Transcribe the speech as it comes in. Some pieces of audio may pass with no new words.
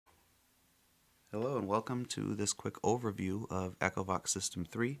Hello and welcome to this quick overview of EchoVox System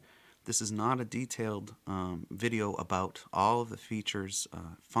 3. This is not a detailed video about all of the features,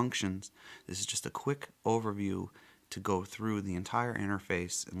 functions. This is just a quick overview to go through the entire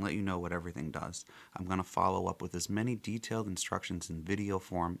interface and let you know what everything does. I'm going to follow up with as many detailed instructions in video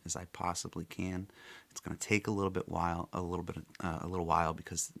form as I possibly can. It's going to take a little while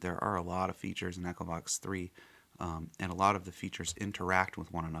because there are a lot of features in EchoVox 3. And a lot of the features interact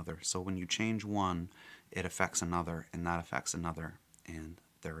with one another. So when you change one, it affects another, and that affects another, and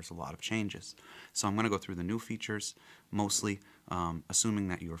there's a lot of changes. So I'm going to go through the new features, mostly assuming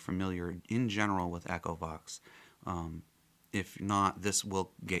that you're familiar in general with EchoVox. If not, this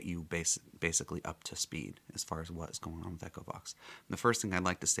will get you basically up to speed as far as what is going on with EchoVox. The first thing I'd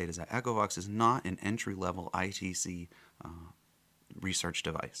like to state is that EchoVox is not an entry-level ITC research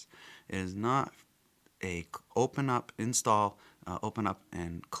device. It is not a open up, install, open up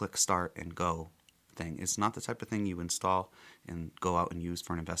and click start and go thing. It's not the type of thing you install and go out and use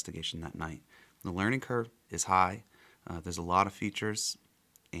for an investigation that night. The learning curve is high. There's a lot of features,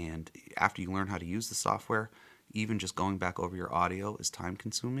 and after you learn how to use the software, even just going back over your audio is time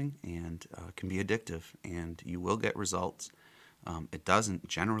consuming and can be addictive, and you will get results. It doesn't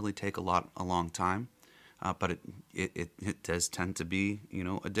generally take a long time, but it does tend to be,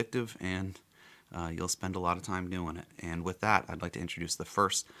 addictive, and you'll spend a lot of time doing it. And with that, I'd like to introduce the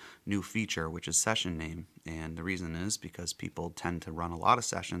first new feature, which is session name. And the reason is because people tend to run a lot of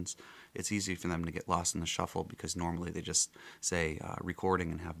sessions. It's easy for them to get lost in the shuffle because normally they just say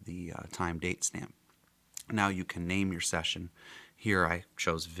recording and have the time date stamp. Now you can name your session. Here I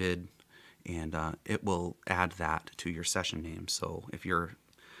chose vid, and it will add that to your session name. So if you're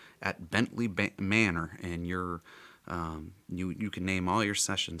at Bentley Manor and you're you can name all your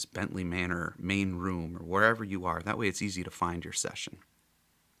sessions Bentley Manor, main room, or wherever you are. That way it's easy to find your session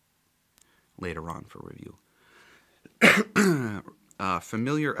later on for review.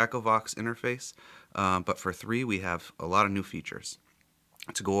 Familiar EchoVox interface, but for 3 we have a lot of new features.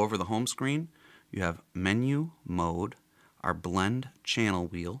 To go over the home screen, you have menu, mode, our blend channel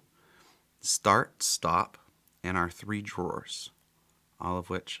wheel, start, stop, and our 3 drawers, all of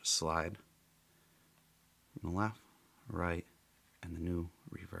which slide from the left, right, and the new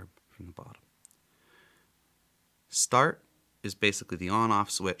reverb from the bottom. Start is basically the on-off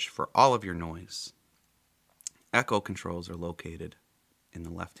switch for all of your noise. Echo controls are located in the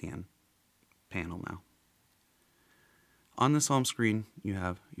left-hand panel now. On this home screen, you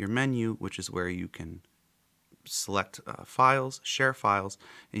have your menu, which is where you can select files, share files,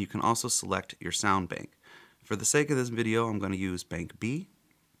 and you can also select your sound bank. For the sake of this video, I'm going to use Bank B.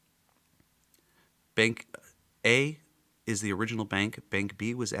 Bank A is the original bank. Bank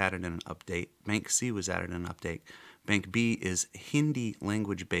B was added in an update. Bank C was added in an update. Bank B is Hindi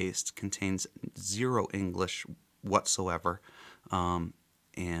language based, contains 0 English whatsoever, and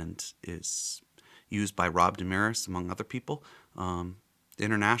is used by Rob Damaris, among other people,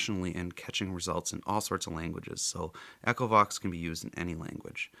 internationally, and catching results in all sorts of languages. So EchoVox can be used in any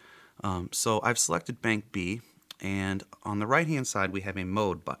language. So I've selected Bank B, and on the right hand side we have a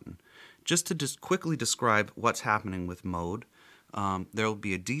mode button. Just to quickly describe what's happening with mode, there will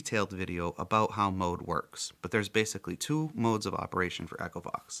be a detailed video about how mode works. But there's basically 2 modes of operation for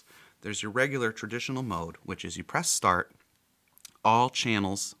EchoVox. There's your regular traditional mode, which is you press start, all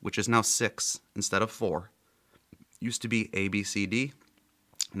channels, which is now 6 instead of 4. Used to be A, B, C, D.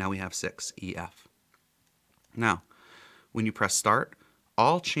 Now we have 6, E, F. Now, when you press start,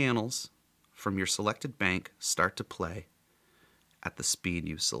 all channels from your selected bank start to play at the speed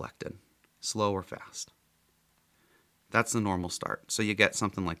you selected. Slow or fast. That's the normal start. So you get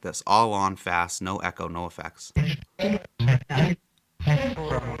something like this. All on, fast, no echo, no effects.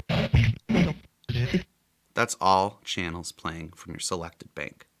 That's all channels playing from your selected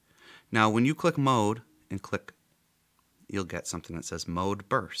bank. Now when you click mode and click, you'll get something that says mode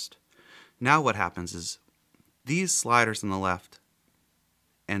burst. Now what happens is these sliders on the left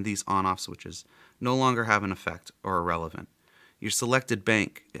and these on-off switches no longer have an effect or are relevant. Your selected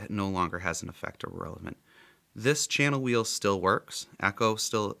bank no longer has an effect or relevant. This channel wheel still works. Echo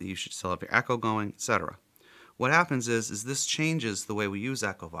still, you should still have your echo going, etc. What happens is this changes the way we use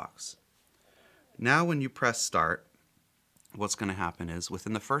EchoVox. Now when you press start, what's going to happen is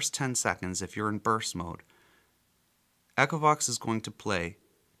within the first 10 seconds, if you're in burst mode, EchoVox is going to play,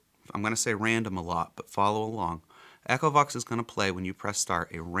 I'm going to say random a lot, but follow along. EchoVox is going to play, when you press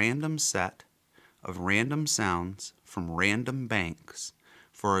start, a random set of random sounds from random banks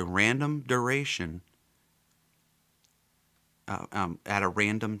for a random duration at a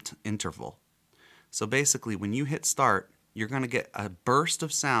random interval. So basically, when you hit start, you're going to get a burst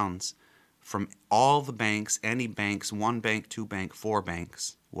of sounds from all the banks, any banks, 1 bank, 2 bank, 4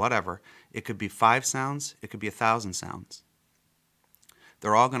 banks, whatever. It could be 5 sounds, it could be 1,000 sounds.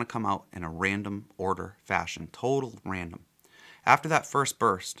 They're all going to come out in a random order fashion, total random. After that first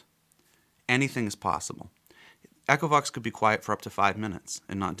burst, anything is possible. EchoVox could be quiet for up to 5 minutes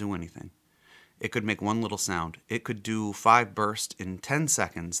and not do anything. It could make one little sound. It could do 5 bursts in 10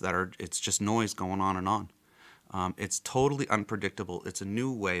 seconds it's just noise going on and on. It's totally unpredictable. It's a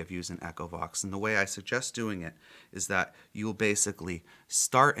new way of using EchoVox, and the way I suggest doing it is that you'll basically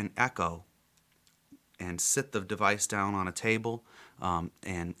start an echo and sit the device down on a table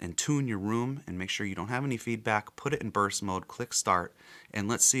and tune your room and make sure you don't have any feedback. Put it in burst mode, click start, and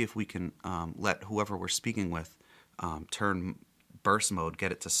let's see if we can let whoever we're speaking with turn burst mode,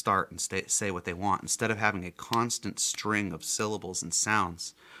 get it to start and say what they want. Instead of having a constant string of syllables and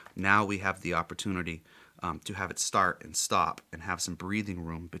sounds, now we have the opportunity to have it start and stop and have some breathing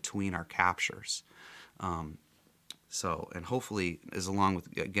room between our captures. And hopefully, as along with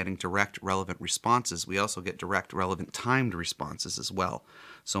getting direct, relevant responses, we also get direct, relevant, timed responses as well.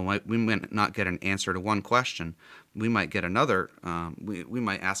 So we might not get an answer to one question. We might get another, we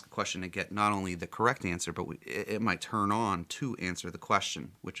might ask a question and get not only the correct answer, but it might turn on to answer the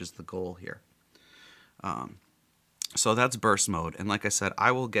question, which is the goal here. So that's burst mode. And like I said,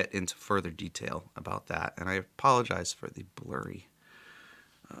 I will get into further detail about that. And I apologize for the blurry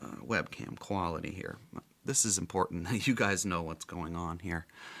webcam quality here. This is important that you guys know what's going on here.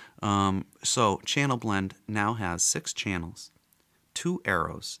 So channel blend now has 6 channels, 2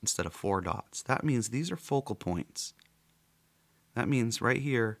 arrows instead of 4 dots. That means these are focal points. That means right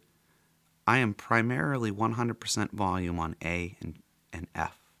here, I am primarily 100% volume on A and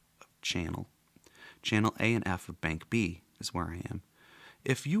F of channel. Channel A and F of bank B is where I am.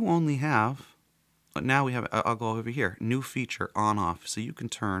 If you only have, now we have, I'll go over here, new feature on off. So you can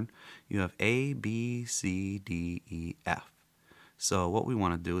turn, you have A, B, C, D, E, F. So what we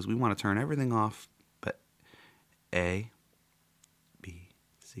want to do is we want to turn everything off but A, B,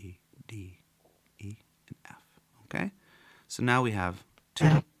 C, D, E, and F. Okay? So now we have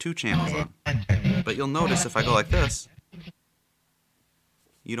two channels on. But you'll notice if I go like this,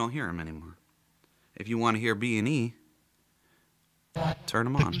 you don't hear them anymore. If you want to hear B and E, turn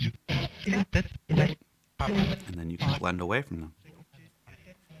them on. And then you can blend away from them.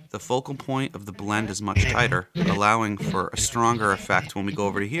 The focal point of the blend is much tighter, allowing for a stronger effect when we go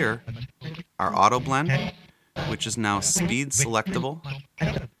over to here. Our auto blend, which is now speed selectable.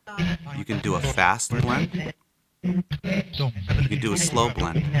 You can do a fast blend. You can do a slow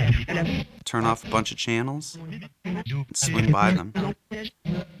blend. Turn off a bunch of channels and swing by them.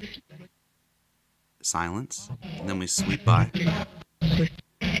 Silence, and then we sweep by.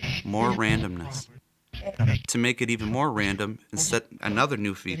 More randomness. To make it even more random, instead, another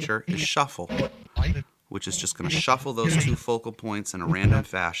new feature is shuffle, which is just going to shuffle those 2 focal points in a random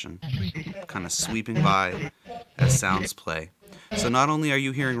fashion, kind of sweeping by as sounds play. So not only are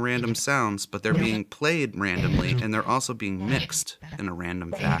you hearing random sounds, but they're being played randomly, and they're also being mixed in a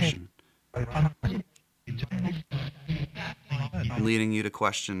random fashion, leading you to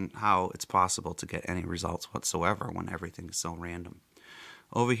question how it's possible to get any results whatsoever when everything is so random.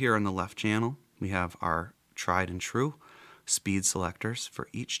 Over here on the left channel, we have our tried and true speed selectors for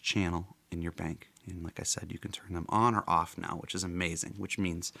each channel in your bank. And like I said, you can turn them on or off now, which is amazing, which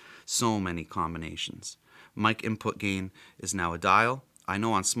means so many combinations. Mic input gain is now a dial. I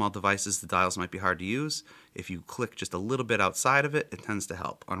know on small devices the dials might be hard to use. If you click just a little bit outside of it, it tends to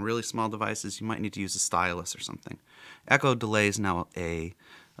help. On really small devices, you might need to use a stylus or something. Echo delay is now a,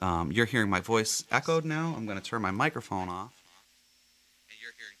 you're hearing my voice echoed now. I'm going to turn my microphone off. And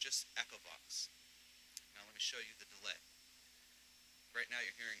you're hearing just EchoVox. Now let me show you the delay. Right now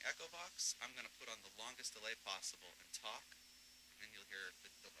you're hearing EchoVox. I'm going to put on the longest delay possible and talk, and then you'll hear the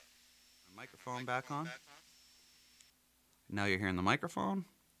delay. My microphone back on. Now you're hearing the microphone,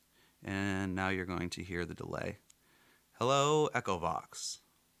 and now you're going to hear the delay. Hello, EchoVox.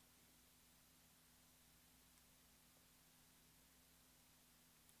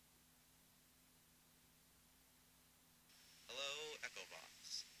 Hello,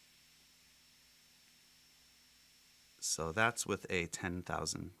 EchoVox. So that's with a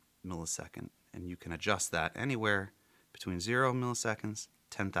 10,000 millisecond, and you can adjust that anywhere between 0 milliseconds,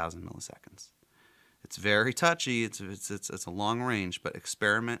 10,000 milliseconds. It's very touchy, it's a long range, but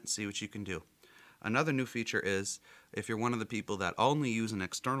experiment and see what you can do. Another new feature is, if you're one of the people that only use an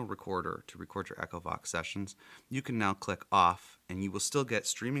external recorder to record your EchoVox sessions, you can now click off, and you will still get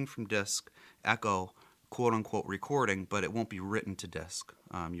streaming from disk, echo, quote-unquote recording, but it won't be written to disk.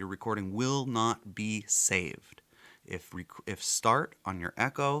 Your recording will not be saved. If start on your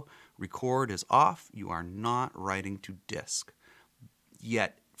echo record is off, you are not writing to disk.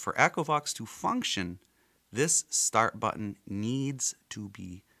 Yet, for EchoVox to function, this start button needs to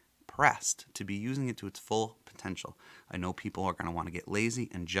be pressed to be using it to its full potential. I know people are going to want to get lazy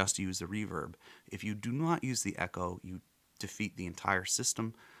and just use the reverb. If you do not use the echo, you defeat the entire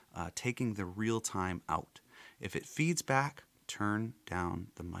system, taking the real time out. If it feeds back, turn down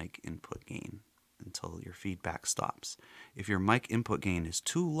the mic input gain until your feedback stops. If your mic input gain is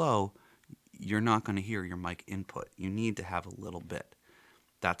too low, you're not going to hear your mic input. You need to have a little bit.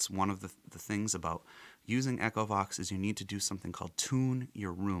 That's one of the things about using EchoVox is you need to do something called tune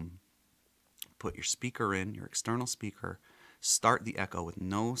your room. Put your speaker in, your external speaker, start the echo with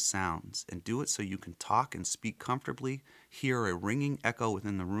no sounds, and do it so you can talk and speak comfortably, hear a ringing echo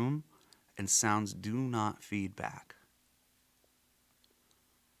within the room, and sounds do not feed back.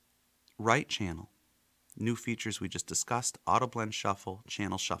 Right channel. New features we just discussed: auto blend shuffle,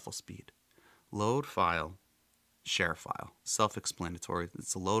 channel shuffle speed. Load file, share file. Self-explanatory.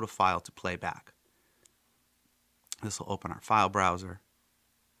 It's a load a file to play back. This will open our file browser.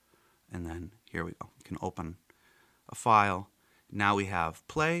 And then here we go. You can open a file. Now we have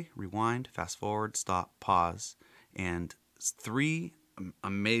play, rewind, fast forward, stop, pause, and 3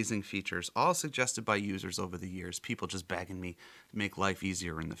 amazing features, all suggested by users over the years. People just begging me to make life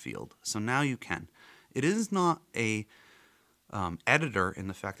easier in the field. So now you can. It is not a editor in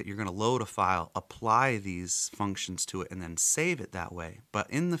the fact that you're going to load a file, apply these functions to it, and then save it that way. But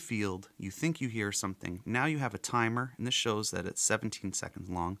in the field, you think you hear something. Now you have a timer, and this shows that it's 17 seconds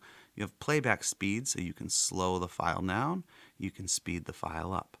long. You have playback speed, so you can slow the file down. You can speed the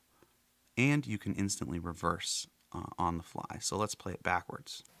file up. And you can instantly reverse on the fly. So let's play it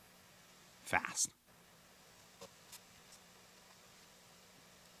backwards. Fast.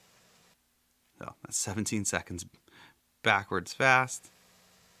 So that's 17 seconds backwards fast.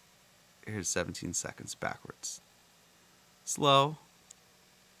 Here's 17 seconds backwards slow.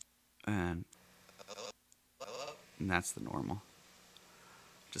 And that's the normal.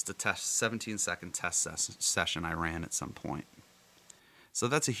 Just a test, 17-second test session I ran at some point. So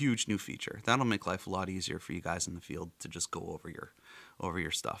that's a huge new feature. That'll make life a lot easier for you guys in the field to just go over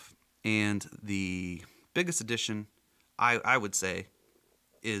your stuff. And the biggest addition, I would say,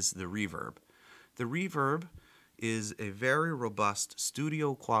 is the reverb. The reverb is a very robust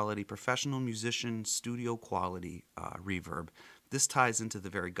studio quality, professional musician studio quality reverb. This ties into the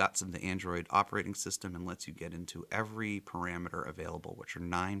very guts of the Android operating system and lets you get into every parameter available, which are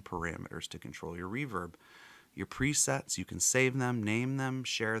 9 parameters to control your reverb. Your presets, you can save them, name them,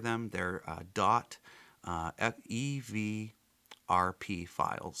 share them. They're .evrp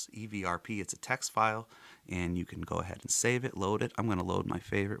files. EVRP, it's a text file, and you can go ahead and save it, load it. I'm going to load my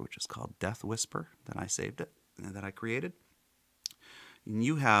favorite, which is called Death Whisper, that I saved it, that I created. And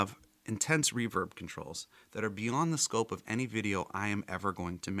you have intense reverb controls that are beyond the scope of any video I am ever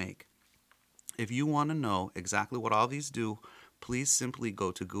going to make. If you want to know exactly what all these do, please simply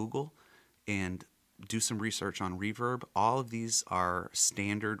go to Google and do some research on reverb. All of these are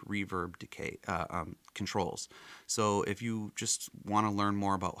standard reverb decay controls. So if you just want to learn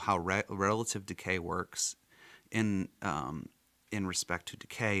more about how relative decay works in respect to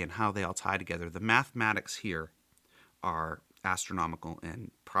decay and how they all tie together, the mathematics here are astronomical and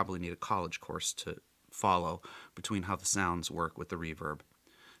probably need a college course to follow between how the sounds work with the reverb.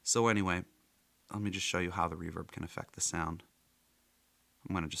 So anyway, let me just show you how the reverb can affect the sound.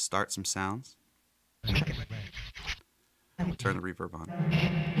 I'm going to just start some sounds. Turn the reverb on.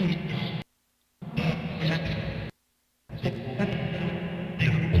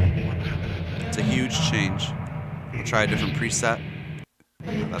 It's a huge change. We'll try a different preset.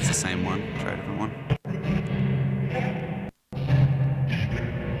 That's the same one. We'll try a different one.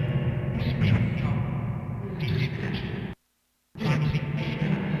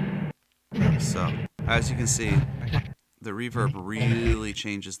 So, as you can see, the reverb really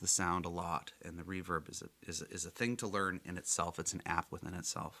changes the sound a lot, and the reverb is a thing to learn in itself. It's an app within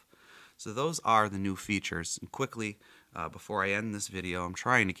itself. So those are the new features. And quickly, before I end this video, I'm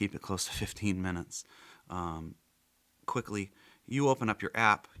trying to keep it close to 15 minutes. Quickly, you open up your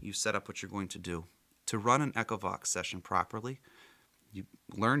app, you set up what you're going to do. To run an EchoVox session properly, you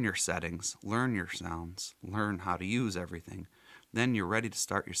learn your settings, learn your sounds, learn how to use everything. Then you're ready to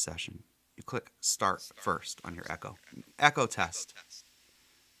start your session. You click Start first on your Echo. Echo test.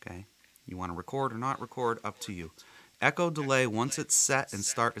 Okay. You want to record or not record, up to you. Echo delay, once it's set and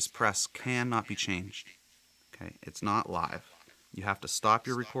start is pressed, cannot be changed. Okay. It's not live. You have to stop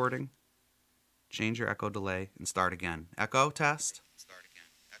your recording, change your echo delay, and start again. Echo test.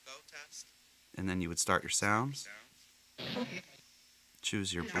 And then you would start your sounds.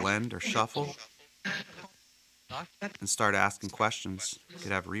 Choose your blend or shuffle and start asking questions. You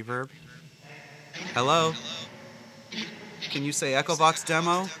could have reverb. Hello? Can you say EchoVox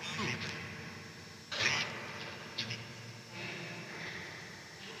demo?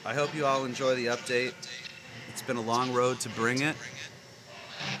 I hope you all enjoy the update. It's been a long road to bring it.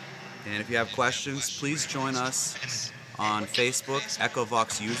 And if you have questions, please join us on Facebook,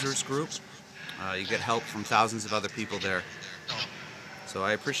 EchoVox Users Group. You get help from thousands of other people there. So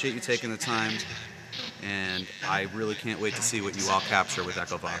I appreciate you taking the time, and I really can't wait to see what you all capture with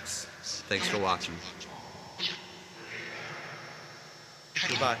EchoVox. Thanks for watching.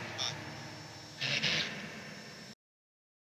 Goodbye.